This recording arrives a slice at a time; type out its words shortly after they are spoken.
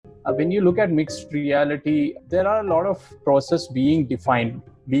When you look at mixed reality, there are a lot of process being defined.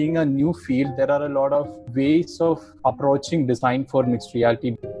 Being a new field, there are a lot of ways of approaching design for mixed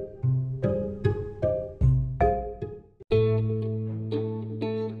reality.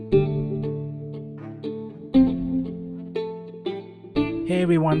 Hey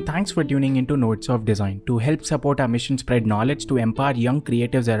everyone, thanks for tuning into Notes of Design. To help support our mission spread knowledge to empower young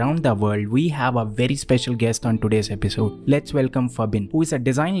creatives around the world, we have a very special guest on today's episode. Let's welcome Fabin, who is a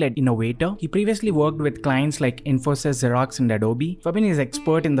design-led innovator. He previously worked with clients like Infosys, Xerox and Adobe. Fabin is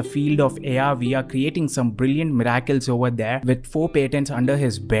expert in the field of AR, VR, creating some brilliant miracles over there with 4 patents under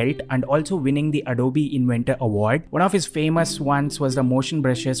his belt and also winning the Adobe Inventor Award. One of his famous ones was the motion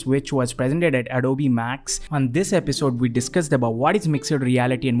brushes, which was presented at Adobe Max. On this episode, we discussed about what is mixed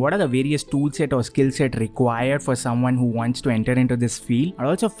reality and what are the various toolset or skill set required for someone who wants to enter into this field. And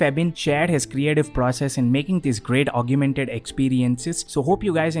also Fabin shared his creative process in making these great augmented experiences. So hope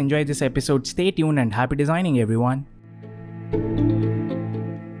you guys enjoy this episode. Stay tuned and happy designing, everyone.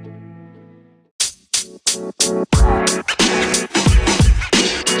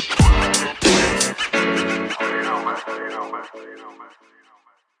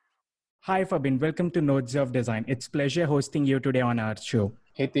 Hi Fabin, welcome to Nodes of Design. It's pleasure hosting you today on our show.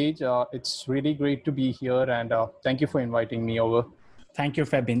 Hey Tej, it's really great to be here, and thank you for inviting me over. Thank you,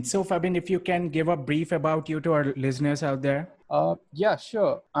 Fabin. So Fabin, if you can give a brief about you to our listeners out there. Yeah,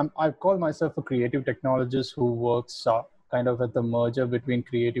 sure. I call myself a creative technologist who works kind of at the merger between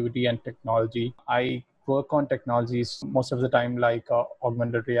creativity and technology. I work on technologies most of the time, like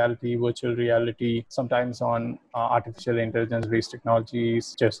augmented reality, virtual reality, sometimes on artificial intelligence based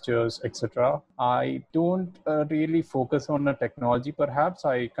technologies, gestures, etc. I don't really focus on the technology. Perhaps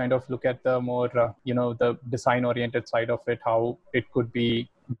I kind of look at the more the design oriented side of it, how it could be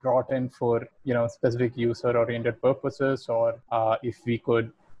brought in for specific user oriented purposes, or if we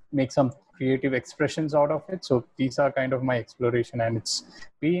could make some creative expressions out of it. So these are kind of my exploration, and it's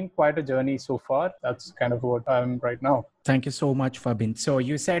been quite a journey so far. That's kind of what I'm right now. Thank you so much, Fabin. So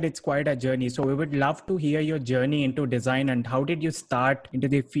you said it's quite a journey. So we would love to hear your journey into design and how did you start into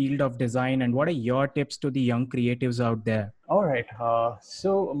the field of design and what are your tips to the young creatives out there? All right.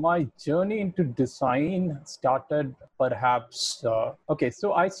 So my journey into design started perhaps,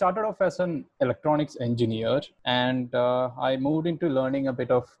 so I started off as an electronics engineer, and I moved into learning a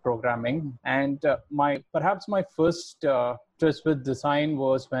bit of programming. And my first interest with design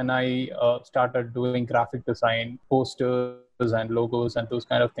was when I started doing graphic design, posters and logos and those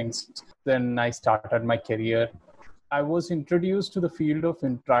kind of things. Then I started my career. I was introduced to the field of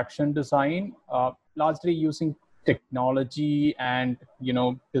interaction design, largely using technology and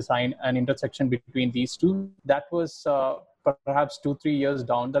design, an intersection between these two. That was perhaps 2-3 years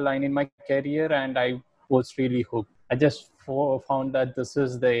down the line in my career, and I was really hooked. I just found that this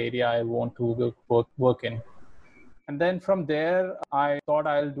is the area I want to work in. And then from there, I thought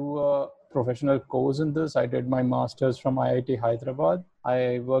I'll do a professional course in this. I did my master's from IIT Hyderabad.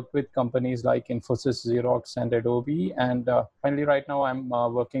 I worked with companies like Infosys, Xerox, and Adobe. And finally, right now, I'm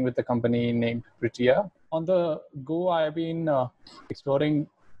working with a company named Ritia. On the go, I've been exploring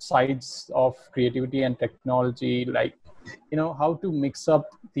sides of creativity and technology, like, how to mix up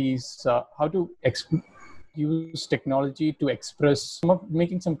these, how to use technology to express,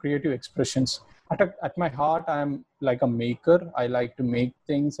 making some creative expressions. At my heart, I'm like a maker. I like to make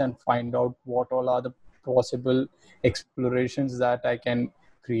things and find out what all are the possible explorations that I can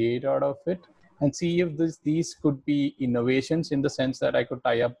create out of it, and see if these could be innovations, in the sense that I could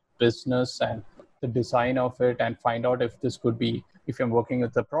tie up business and the design of it and find out if this could be, if I'm working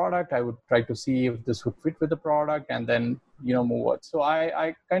with the product, I would try to see if this would fit with the product and then, move on. So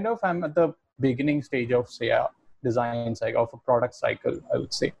I kind of am at the beginning stage of, say, a design cycle, of a product cycle, I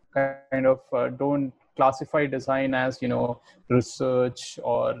would say. Kind of don't classify design as, research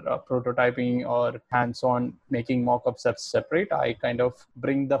or prototyping or hands-on making mock-ups that's separate. I kind of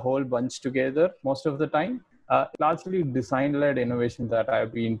bring the whole bunch together most of the time. Largely design-led innovation that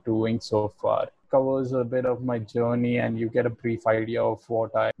I've been doing so far covers a bit of my journey, and you get a brief idea of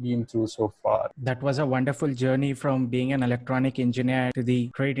what I've been through so far. That was a wonderful journey from being an electronic engineer to the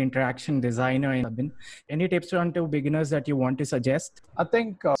great interaction designer. Any tips on to beginners that you want to suggest? I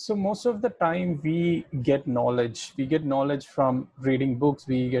think so. Most of the time, we get knowledge. We get knowledge from reading books.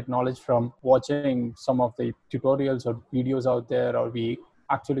 We get knowledge from watching some of the tutorials or videos out there, or we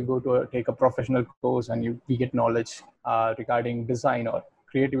actually go to take a professional course, and we get knowledge regarding design or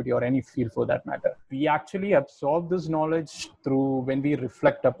creativity or any field for that matter. We actually absorb this knowledge through when we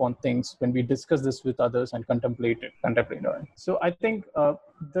reflect upon things, when we discuss this with others and contemplate it. So I think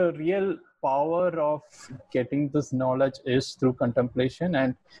the real power of getting this knowledge is through contemplation.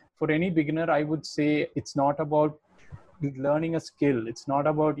 And for any beginner, I would say it's not about learning a skill. It's not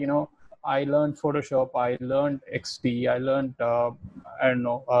about, I learned Photoshop, I learned XD, I learned, I don't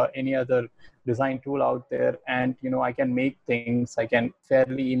know, any other design tool out there. And, I can make things, I can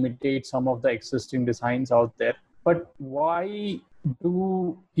fairly imitate some of the existing designs out there. But why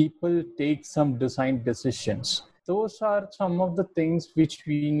do people take some design decisions? Those are some of the things which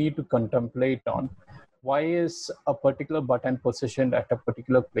we need to contemplate on. Why is a particular button positioned at a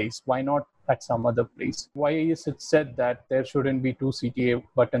particular place? Why not at some other place? Why is it said that there shouldn't be two CTA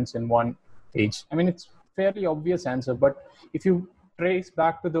buttons in one page? I mean, it's fairly obvious answer, but if you trace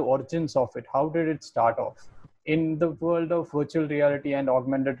back to the origins of it, how did it start off? In the world of virtual reality and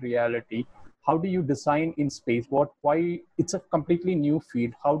augmented reality, how do you design in space? Why it's a completely new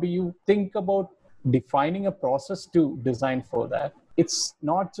field. How do you think about defining a process to design for that? It's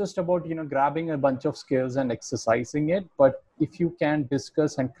not just about, grabbing a bunch of skills and exercising it, but if you can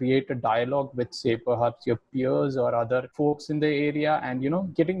discuss and create a dialogue with, say, perhaps your peers or other folks in the area, and,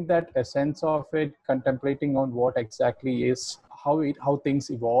 getting that essence of it, contemplating on what exactly is, how things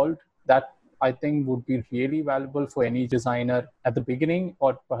evolved, that I think would be really valuable for any designer at the beginning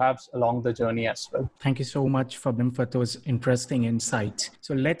or perhaps along the journey as well. Thank you so much, Fabin, for those interesting insights.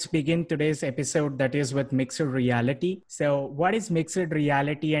 So let's begin today's episode, that is with mixed reality. So what is mixed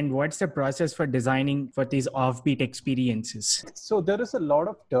reality and what's the process for designing for these offbeat experiences? So there is a lot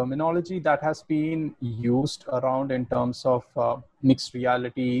of terminology that has been used around in terms of mixed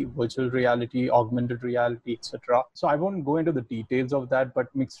reality, virtual reality, augmented reality, etc. So I won't go into the details of that,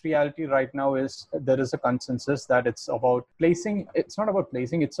 but mixed reality right now there is a consensus that it's about placing, it's not about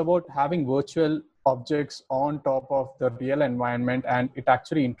placing, it's about having virtual objects on top of the real environment, and it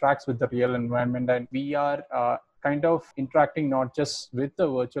actually interacts with the real environment. And we are kind of interacting not just with the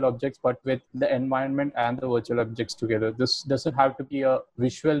virtual objects, but with the environment and the virtual objects together. This doesn't have to be a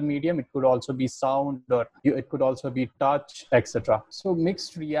visual medium. It could also be sound, or it could also be touch, etc. So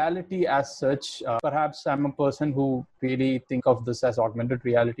mixed reality as such, perhaps I'm a person who really think of this as augmented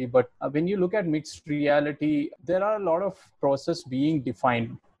reality. But when you look at mixed reality, there are a lot of processes being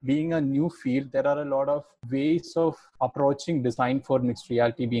defined. Being a new field, there are a lot of ways of approaching design for mixed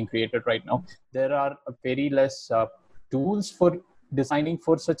reality being created right now. There are very less tools for designing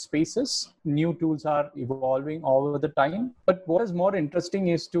for such spaces. New tools are evolving all over the time. But what is more interesting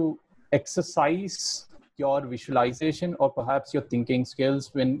is to exercise your visualization or perhaps your thinking skills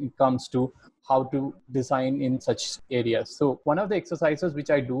when it comes to how to design in such areas. So one of the exercises which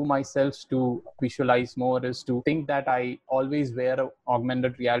I do myself to visualize more is to think that I always wear an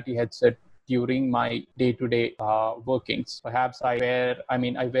augmented reality headset during my day-to-day workings. Perhaps I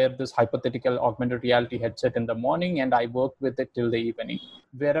wear this hypothetical augmented reality headset in the morning and I work with it till the evening.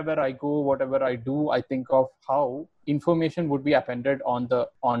 Wherever I go, whatever I do, I think of how information would be appended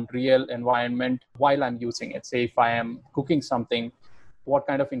on real environment while I'm using it. Say if I am cooking something, what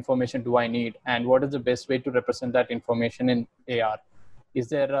kind of information do I need, and what is the best way to represent that information in AR? Is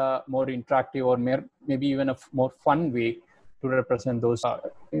there a more interactive or maybe even a more fun way to represent those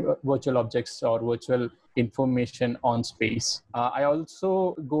virtual objects or virtual information on space? I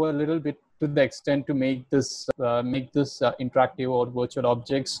also go a little bit to the extent to make this interactive or virtual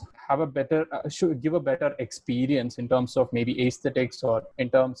objects have a better should give a better experience in terms of maybe aesthetics or in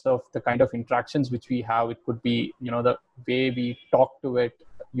terms of the kind of interactions which we have. It could be the way we talk to it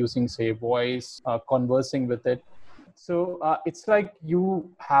using, say, voice, conversing with it. So it's like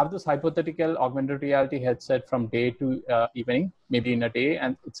you have this hypothetical augmented reality headset from day to evening, maybe in a day,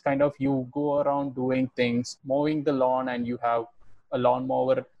 and it's kind of you go around doing things, mowing the lawn, and you have a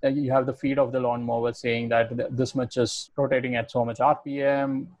lawnmower, you have the feed of the lawnmower saying that this much is rotating at so much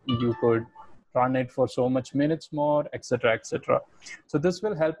RPM, you could run it for so much minutes more, etc., etc. So this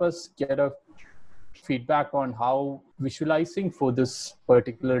will help us get a feedback on how visualizing for this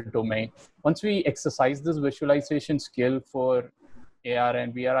particular domain. Once we exercise this visualization skill for AR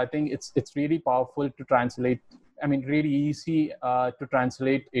and VR, I think it's really powerful to translate. I mean, really easy to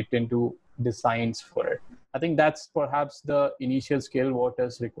translate it into designs for it. I think that's perhaps the initial skill what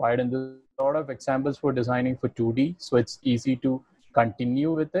is required, and there's a lot of examples for designing for 2D, so it's easy to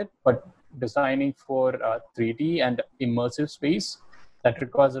continue with it. But designing for 3D and immersive space, that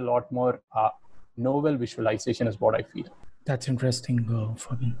requires a lot more novel visualization is what I feel. That's interesting,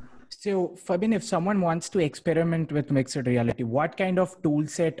 Fabin. So, Fabin, if someone wants to experiment with mixed reality, what kind of tool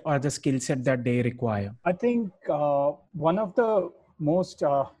set or the skill set that they require? I think one of the most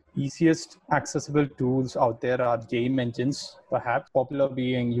easiest accessible tools out there are game engines, perhaps popular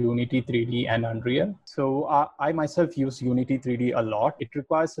being Unity 3D and Unreal. So I myself use Unity 3D a lot. It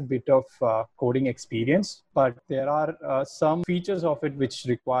requires a bit of coding experience, but there are some features of it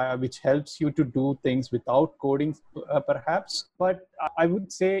which helps you to do things without coding, perhaps. But I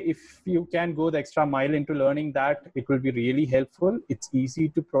would say if you can go the extra mile into learning that, it will be really helpful. It's easy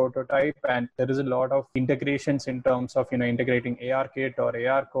to prototype, and there is a lot of integrations in terms of integrating ARKit or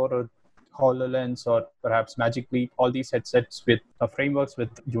ARCore or HoloLens or perhaps Magic Leap, all these headsets with frameworks with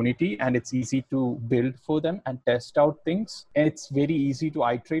Unity, and it's easy to build for them and test out things. And it's very easy to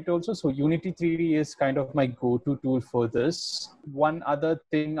iterate also. So Unity 3D is kind of my go-to tool for this. One other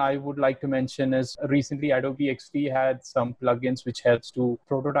thing I would like to mention is recently Adobe XD had some plugins which helps to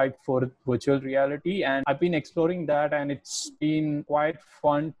prototype for virtual reality. And I've been exploring that, and it's been quite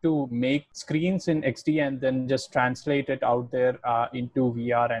fun to make screens in XD and then just translate it out there into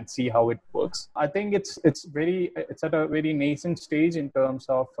VR and see how it works. I think it's at a very nascent stage in terms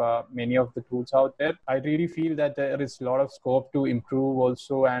of many of the tools out there. I really feel that there is a lot of scope to improve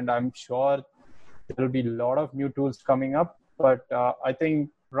also, and I'm sure there will be a lot of new tools coming up. But I think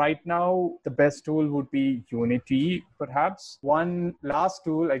right now, the best tool would be Unity, perhaps. One last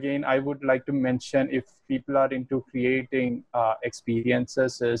tool, again, I would like to mention if people are into creating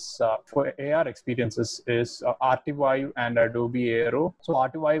experiences for AR experiences is Artivive and Adobe Aero. So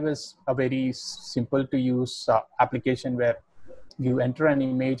Artivive is a very simple to use application where you enter an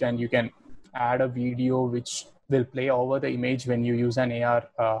image and you can add a video which will play over the image when you use an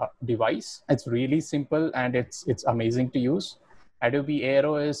AR device. It's really simple and it's amazing to use. Adobe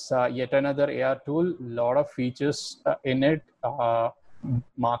Aero is yet another AR tool, a lot of features in it,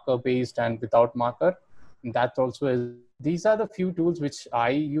 marker based and without marker. And that also is, these are the few tools which I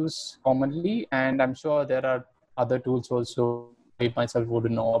use commonly, and I'm sure there are other tools also I myself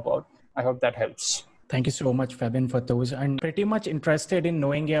wouldn't know about. I hope that helps. Thank you so much, Fabian, for those. I'm pretty much interested in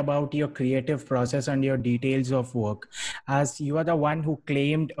knowing about your creative process and your details of work, as you are the one who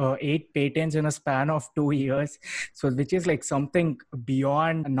claimed 8 patents in a span of 2 years. So which is like something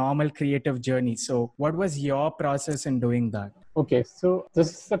beyond a normal creative journey. So what was your process in doing that? Okay, so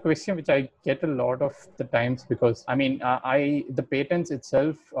this is a question which I get a lot of the times because the patents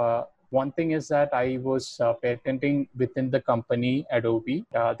itself, one thing is that I was patenting within the company Adobe.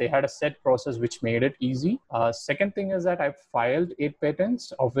 They had a set process which made it easy. Second thing is that I filed 8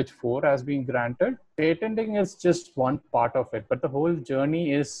 patents, of which 4 has been granted. Patenting is just one part of it, but the whole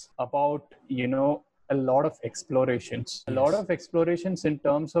journey is about, a lot of explorations. Yes. A lot of explorations in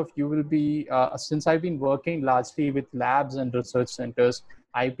terms of you will be, since I've been working largely with labs and research centers,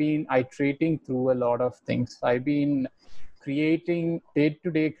 I've been iterating through a lot of things. I've been creating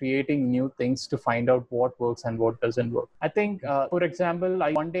day-to-day, creating new things to find out what works and what doesn't work. I think, for example,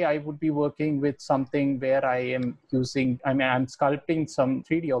 one day I would be working with something where I'm sculpting some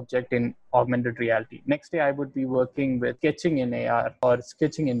 3D object in augmented reality. Next day, I would be working with sketching in AR or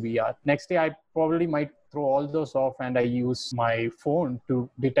sketching in VR. Next day, I probably might throw all those off and I use my phone to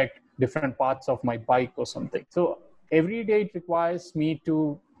detect different parts of my bike or something. So every day it requires me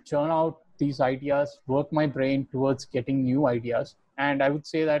to churn out these ideas, work my brain towards getting new ideas. And I would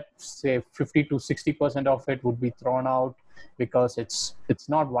say that, 50 to 60% of it would be thrown out because it's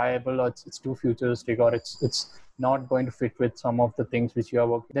not viable, or it's too futuristic, or it's not going to fit with some of the things which you are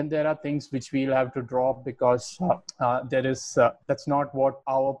working. Then there are things which we'll have to drop because that's not what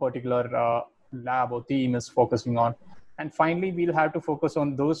our particular lab or team is focusing on. And finally, we'll have to focus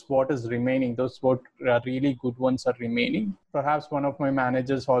on what is remaining, what really good ones are remaining. Perhaps one of my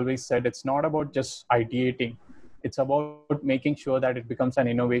managers always said, it's not about just ideating. It's about making sure that it becomes an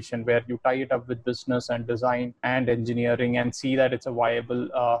innovation where you tie it up with business and design and engineering and see that it's a viable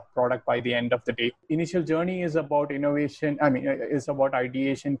product by the end of the day. Initial journey is about innovation. Is about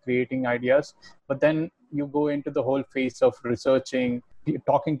ideation, creating ideas. But then you go into the whole phase of researching,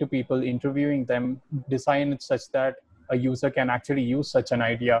 talking to people, interviewing them, design it such that a user can actually use such an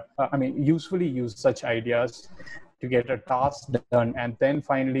idea, usefully use such ideas to get a task done, and then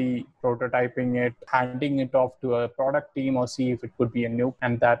finally prototyping it, handing it off to a product team or see if it could be a new,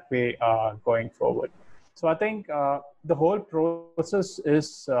 and that way going forward. So I think the whole process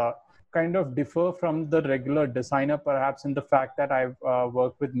is kind of differ from the regular designer, perhaps in the fact that I've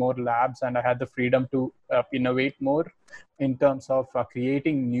worked with more labs and I had the freedom to innovate more in terms of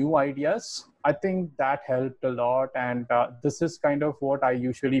creating new ideas. I think that helped a lot. And this is kind of what I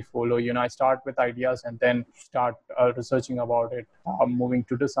usually follow. I start with ideas and then start researching about it, moving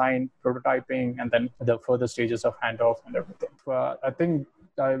to design, prototyping, and then the further stages of handoff and everything. I think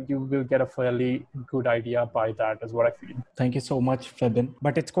you will get a fairly good idea by that, is what I feel. Thank you so much, Febin.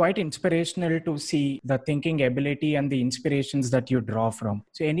 But it's quite inspirational to see the thinking ability and the inspirations that you draw from.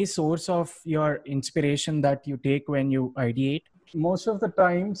 So any source of your inspiration that you take when you ideate? Most of the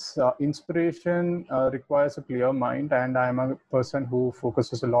times, inspiration requires a clear mind, and I'm a person who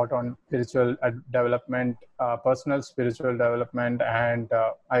focuses a lot on spiritual development, personal spiritual development, and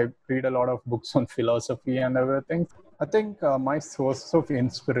I read a lot of books on philosophy and everything. I think my source of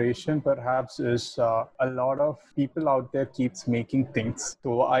inspiration perhaps is a lot of people out there keeps making things.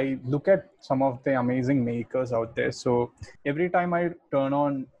 So I look at some of the amazing makers out there. So every time I turn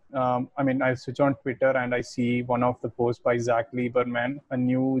on I switch on Twitter and I see one of the posts by Zach Lieberman, a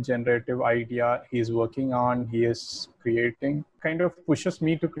new generative idea he's working on, he is creating, kind of pushes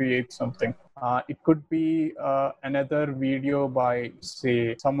me to create something. It could be another video by,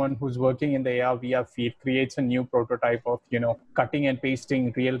 say, someone who's working in the AR VR field, creates a new prototype of, cutting and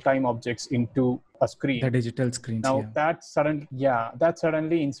pasting real-time objects into a screen. The digital screens. Now that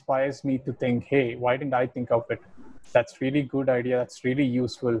suddenly inspires me to think, hey, why didn't I think of it? That's really good idea. That's really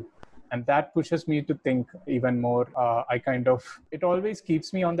useful. And that pushes me to think even more. It always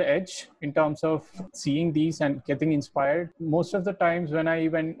keeps me on the edge in terms of seeing these and getting inspired. Most of the times when I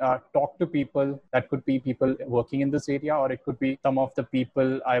even talk to people, that could be people working in this area, or it could be some of the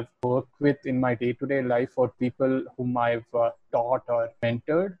people I've worked with in my day-to-day life, or people whom I've taught or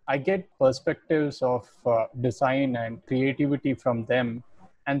mentored. I get perspectives of design and creativity from them.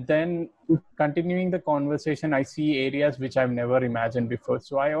 And then continuing the conversation, I see areas which I've never imagined before.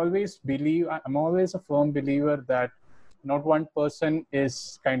 So I'm always a firm believer that not one person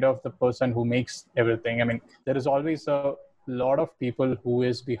is kind of the person who makes everything. I mean, there is always a lot of people who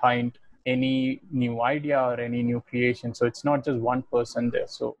is behind any new idea or any new creation. So it's not just one person there.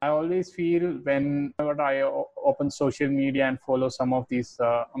 So I always feel whenever I open social media and follow some of these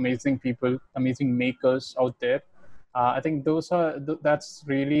amazing people, amazing makers out there, I think that's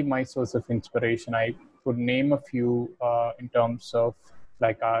really my source of inspiration. I could name a few in terms of,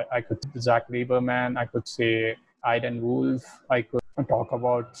 like, I could Zach Lieberman, I could say Aiden Wolf, I could talk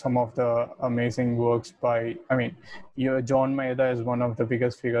about some of the amazing works by, John Maeda is one of the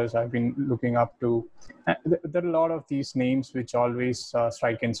biggest figures I've been looking up to. There are a lot of these names which always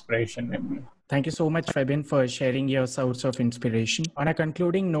strike inspiration in me. Thank you so much, Febin, for sharing your source of inspiration. On a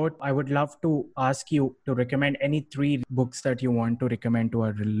concluding note, I would love to ask you to recommend any 3 books that you want to recommend to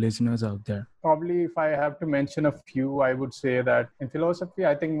our listeners out there. Probably if I have to mention a few, I would say that in philosophy,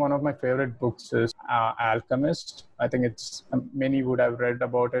 I think one of my favorite books is Alchemist. I think many would have read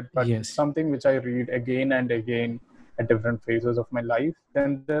about it, but yes, it's something which I read again and again at different phases of my life.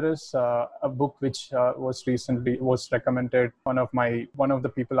 Then there is a book which was recommended one of the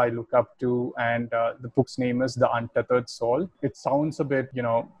people I look up to, and the book's name is The Untethered Soul. It sounds a bit,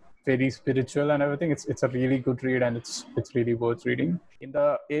 very spiritual and everything. It's a really good read, and it's really worth reading. In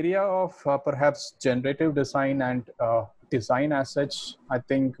the area of perhaps generative design and design as such, I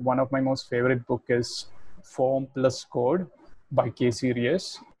think one of my most favorite book is Form Plus Code by Casey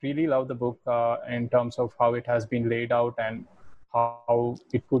Reyes. Really love the book in terms of how it has been laid out and how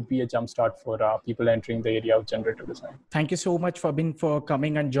it could be a jumpstart for people entering the area of generative design. Thank you so much, Fabin, for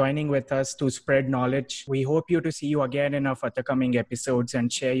coming and joining with us to spread knowledge. We hope to see you again in our forthcoming episodes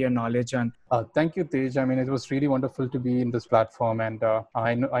and share your knowledge. And thank you, Tej. I mean, it was really wonderful to be in this platform, and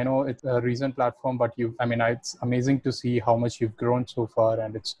I know it's a recent platform, but it's amazing to see how much you've grown so far,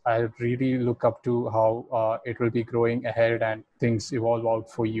 and I really look up to how it will be growing ahead and things evolve out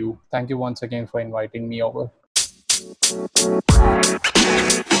for you. Thank you once again for inviting me over. You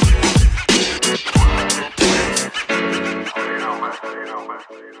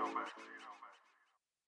know, man.